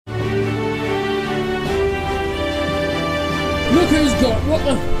Look who's got what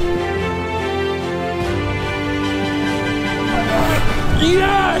the.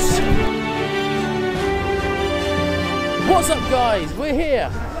 Yes! What's up, guys? We're here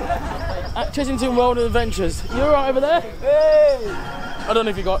at Chessington World of Adventures. You alright over there? Hey! I don't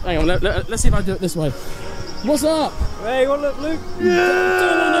know if you got. Hang on, let's see if I do it this way. What's up? Hey, you want to look, Luke?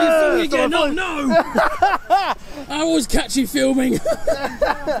 Yeah! No! I always catch you filming.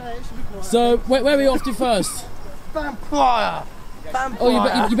 So, where are we off to first? Vampire!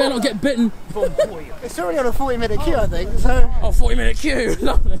 Oh, you better not get bitten. It's already on a 40-minute queue, I think, so... Oh, 40-minute queue.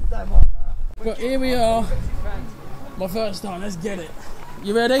 Lovely. But here we are. My first time. Let's get it.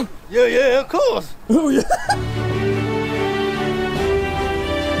 You ready? Yeah, of course! Oh, yeah.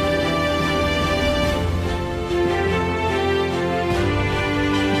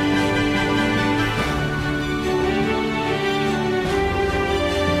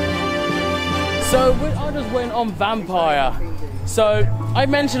 So I just went on Vampire. So I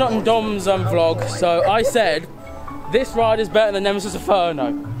mentioned it on Dom's vlog. So I said this ride is better than Nemesis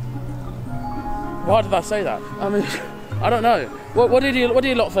Inferno. Why did I say that? I mean, I don't know. What do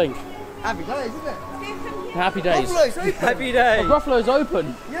you lot think? Happy days, isn't it? Happy days. Buffalo's open. Happy days. Buffalo's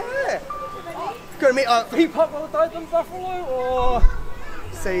open. Yeah. Going to meet up. Theme Park World Open Buffalo, or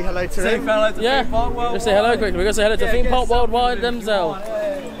say hello to him. Yeah. Let's say hello quickly. We're gonna say hello to Theme Park Worldwide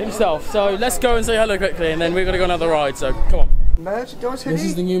himself. So let's go and say hello quickly, and then we're gonna go on another ride. So come on. Merchandise hoodie. This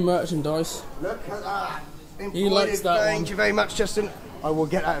is the new merchandise. Look at that. He likes that one. Thank you very much, Justin. I will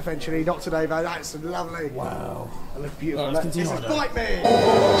get that eventually. Not today, but that's lovely. Wow. That looks beautiful. Right, let's continue this is on Bite Me.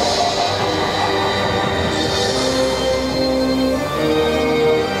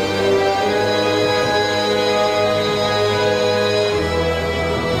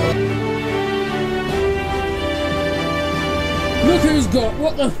 Look who's got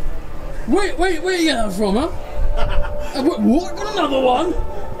what the. Where you get that from, huh? What? Got another one?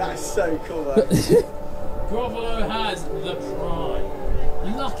 That's so cool, though. Grovolo has the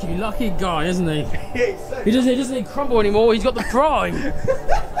prime. Lucky guy, isn't he? So He doesn't need crumble anymore. He's got the prime.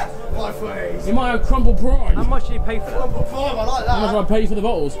 my face. He might have crumble prime. How much did he pay for that? I like that. How much did I pay for the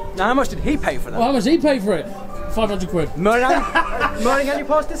bottles? Now, how much did he pay for that? Well, how much did he pay for it? 500 quid. Merlin annual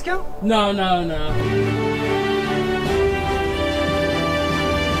pass discount? No.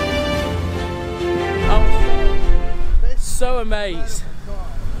 I was so amazed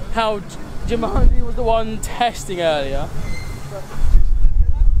how Jumanji was the one testing earlier.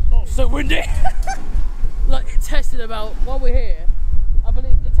 Oh, so windy! Like, it tested about, while we're here, I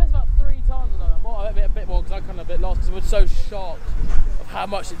believe it tested about 3 times. I don't know, a bit more because I'm kind of a bit lost because we're so shocked of how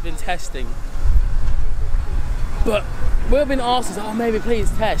much it's been testing. But we've been asked, oh, maybe please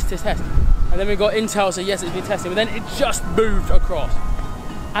test. And then we got intel, so yes, it's been testing, but then it just moved across.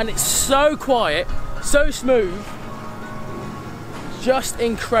 And it's so quiet, so smooth, just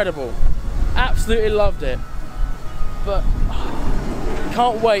incredible. Absolutely loved it. But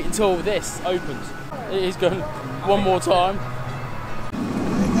can't wait until this opens. It is going one more time.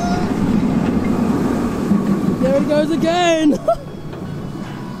 There he goes again!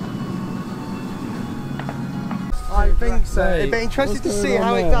 I think so. It'd be interesting to see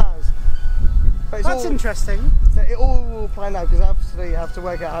how it does. But That's interesting. So it all planned out because obviously you have to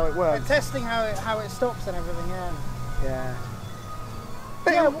work out how it works. Testing how it stops and everything, yeah. Yeah.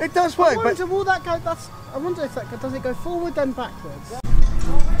 But it does work. But will that go? I wonder if that does it go forward then backwards?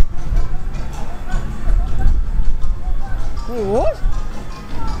 Wait, what?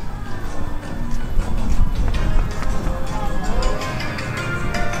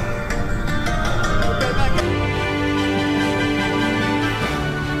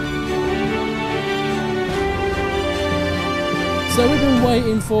 So we've been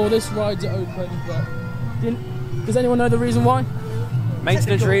waiting for this ride to open, but does anyone know the reason why?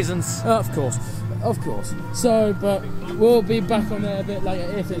 Maintenance reasons. Of course. So, but we'll be back on there a bit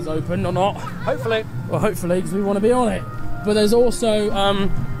later if it's open or not. Hopefully. Well, hopefully, because we want to be on it. But there's also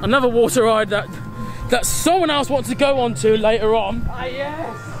another water ride that someone else wants to go on to later on. Ah,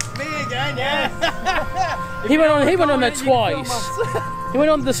 yes. Me again, yeah. He went on there twice. He went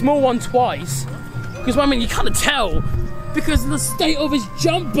on the small one twice. Because I mean, you kind of tell because of the state of his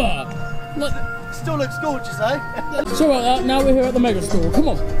jumper. Like, Still looks gorgeous, eh? so about that, now we're here at the mega store. Come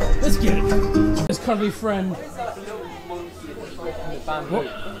on, let's get it. This cuddly friend. What?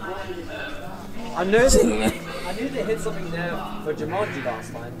 I knew they hit something there for Jumanji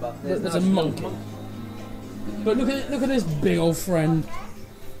last time, but There's a monkey. But look at this big old friend.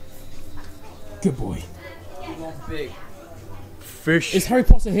 Good boy. Big. Fish. Is Harry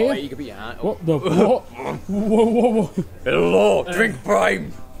Potter here? Oh, you could be out. What the what? Whoa. Hello, drink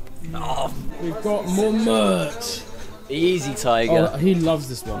prime. Oh. We've got more merch. Easy Tiger. Oh, he loves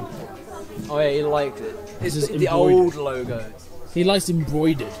this one. Oh yeah, he liked it. It's This is the embroidered. old logo. He likes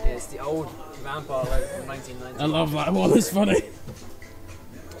embroidered. Yeah, it's the old vampire logo from 1990. I love that one. It's funny.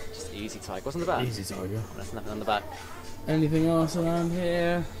 Just Easy Tiger. What's on the back? Easy Tiger. There's nothing on the back. Anything else around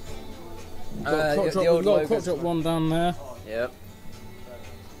here? We've got a the crop old drop logos. one down there. Yep.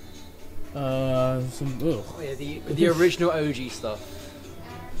 Some. Ugh. Oh yeah, the original OG stuff.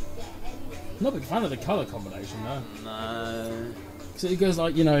 Not a big fan of the colour combination though. No. So it goes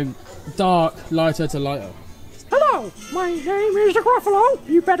like, you know, dark, lighter to lighter. Hello, my name is the Gruffalo.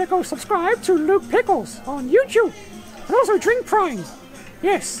 You better go subscribe to Luke Pickles on YouTube. And also drink Prime.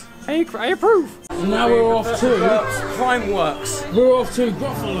 Yes, I approve. So now we're off to Prime Works. We're off to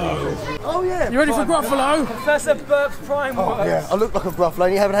Gruffalo. Oh yeah. You ready for Gruffalo? Professor Burp's Prime Oh Works. yeah. I look like a Gruffalo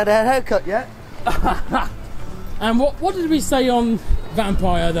and you haven't had a haircut yet. And what did we say on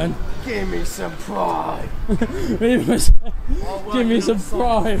Vampire then? Give me some pride. Give me some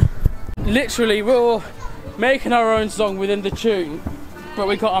pride. Literally, we're all making our own song within the tune, but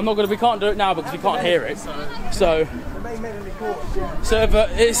we can't do it now because we can't hear it. So but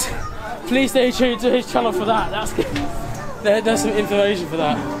please stay tuned to his channel for that. That's good. There's some information for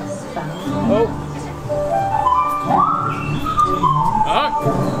that. Oh.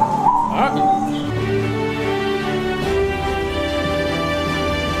 Alright.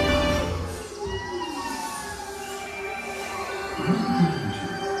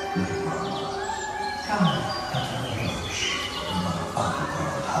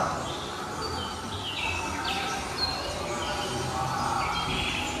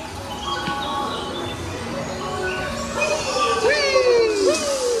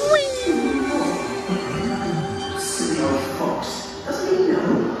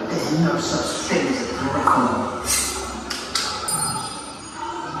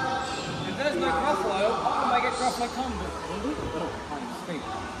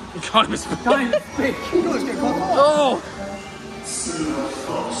 You can't even speak. Oh!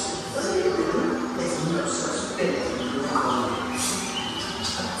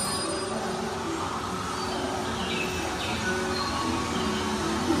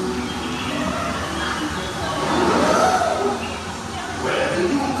 Where do you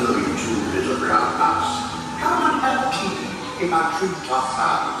go, you two little brown mouse? Come and have tea in my treetop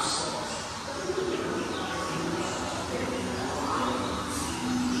house.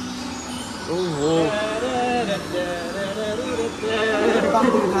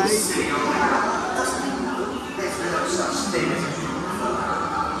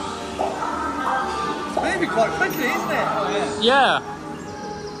 Maybe quite quickly, isn't it? Oh, yeah. Yeah.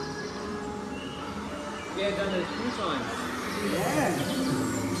 Yeah, done it a few times.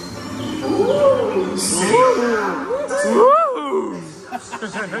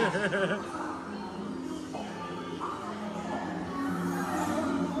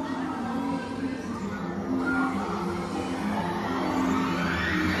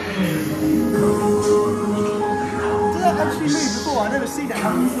 Did that actually move before? I've never seen it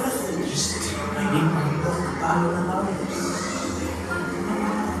happen.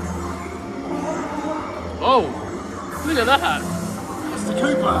 Oh, look at that. It's the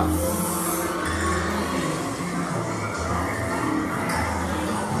Cooper.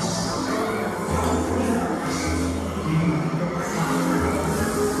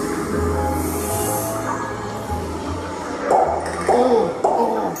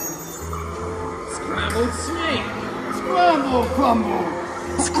 Scrambled sweet. Scramble, crumble.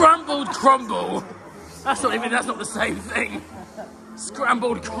 Scrambled crumble. That's not the same thing.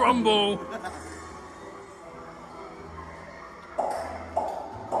 Scrambled crumble.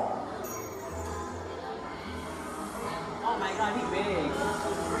 Oh my god, he's big.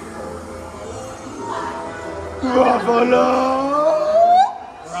 Gruffalo.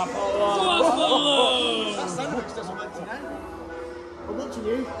 Gruffalo. That sandwich doesn't work today. I'm watching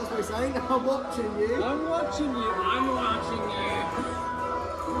you. That's what he's saying. I'm watching you. I'm watching you. I'm watching you.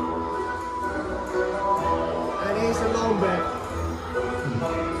 And here's the long bit.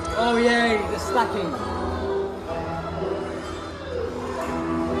 Oh yeah, the stacking.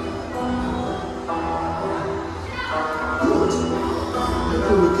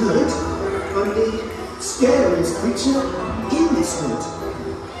 Equally good, but the scariest creature in this wood.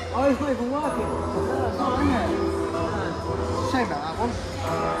 Oh, it's not even working. That's not in there. Shame about that one.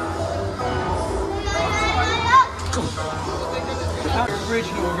 That's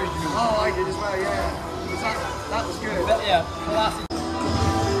original. Oh, I did as well, yeah. That was good. But yeah, classic.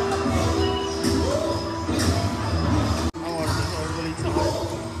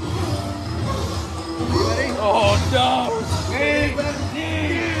 Oh no! Give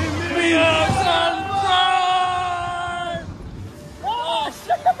me a surprise!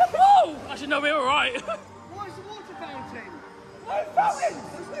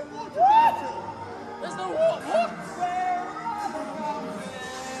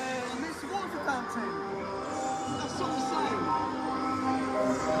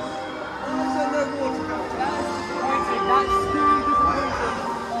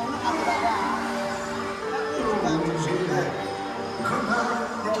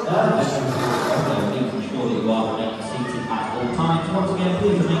 Making sure that you are remaining seated at all times. Once again,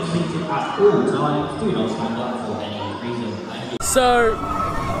 please remain seated at all times. Do not stand up for any reason. Thank you. So,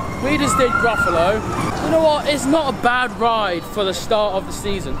 we just did Gruffalo. You know what? It's not a bad ride for the start of the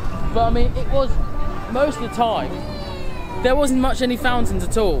season. But I mean, it was, most of the time, there wasn't much any fountains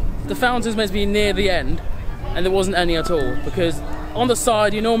at all. The fountains meant to be near the end, and there wasn't any at all. Because on the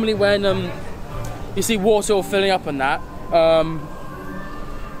side, you normally, when you see water all filling up and that,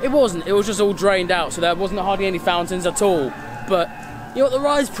 it wasn't. It was just all drained out, so there wasn't hardly any fountains at all. But you know, the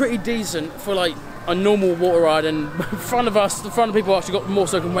ride's pretty decent for like a normal water ride, and in front of us, the front of people actually got more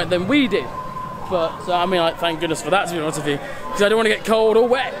soaking wet than we did. But so, I mean, like, thank goodness for that, to be honest with you, because I don't want to get cold or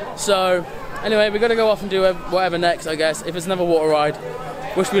wet. So anyway, we're gonna go off and do whatever next, I guess. If it's another water ride,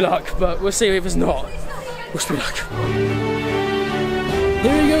 wish me luck. But we'll see if it's not. Wish me luck.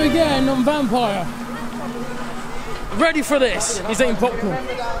 Here we go again on Vampire. Ready for this? He's eating popcorn.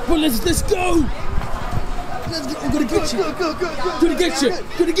 Well, let's go. Let's go. I'm gonna get you. Gonna get you.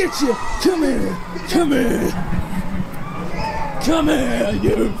 Gonna get you. Come here. Come here. Come here,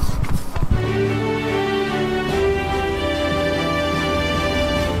 you.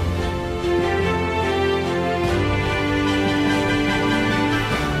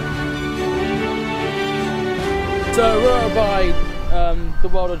 So we're by the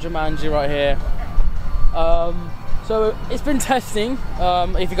world of Jumanji right here. So it's been testing.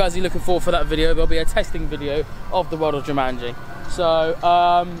 If you guys are looking forward for that video, there'll be a testing video of the world of Jumanji. So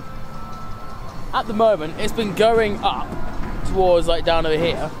at the moment, it's been going up towards like down over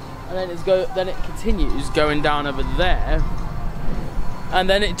here, and then it continues going down over there, and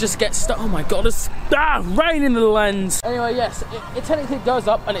then it just gets stuck. Oh my god, it's rain in the lens. Anyway, yes, it technically goes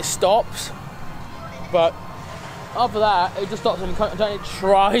up and it stops, but after that, it just stops and then it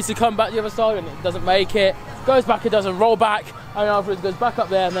tries to come back the other side and it doesn't make it. Goes back, it doesn't roll back, and afterwards it goes back up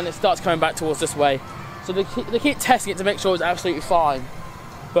there and then it starts coming back towards this way. So they keep testing it to make sure it's absolutely fine.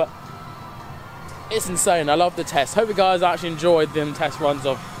 But it's insane. I love the test. Hope you guys actually enjoyed them test runs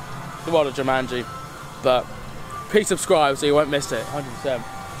of the world of Jumanji. But please subscribe so you won't miss it, 100%.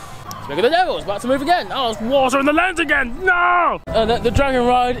 Speaking of the devil, it's about to move again. Oh, it's water in the lens again. No! The dragon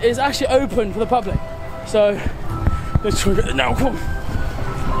ride is actually open for the public. So let's try to get it now. Come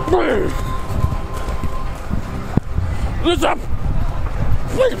on. Lift up.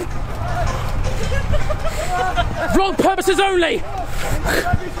 Vlog purposes only.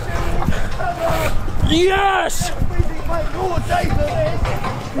 Yes.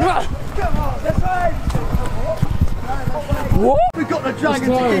 What? We've got the dragon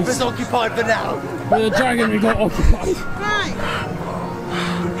to keep us occupied for now. With the dragon we got occupied.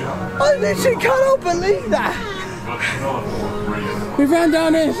 I literally cannot believe that. We ran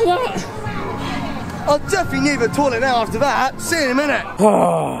down here for that. I'll definitely need the toilet now after that. See you in a minute.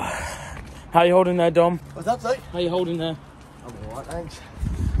 How you holding there, Dom? What's up, mate? How you holding there? I'm alright, thanks.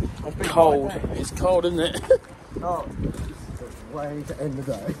 Cold. It's cold, isn't it? Oh, it's way to end the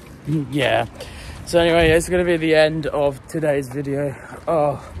day. Yeah. So anyway, it's going to be the end of today's video.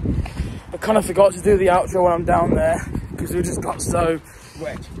 Oh, I kind of forgot to do the outro when I'm down there because we just got so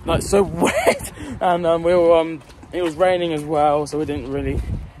wet, like so wet, and we were it was raining as well, so we didn't really.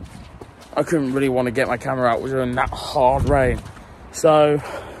 I couldn't really want to get my camera out during that hard rain, so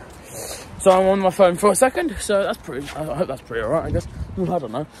I'm on my phone for a second. So that's pretty. I hope that's pretty alright. I guess. I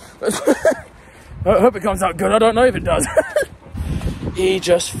don't know. I hope it comes out good. I don't know if it does. He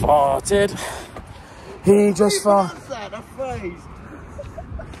just farted. He just farted.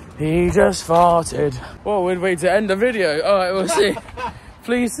 He just farted. What would we to end the video? Alright, we'll see.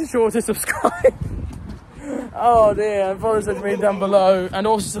 Please be sure to subscribe. Oh dear, and follow social media down below. And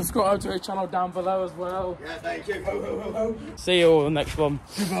also subscribe to his channel down below as well. Yeah, thank you. Ho, ho, ho, ho. See you all in the next one.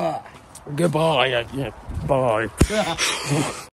 Goodbye. Goodbye. Yeah, bye.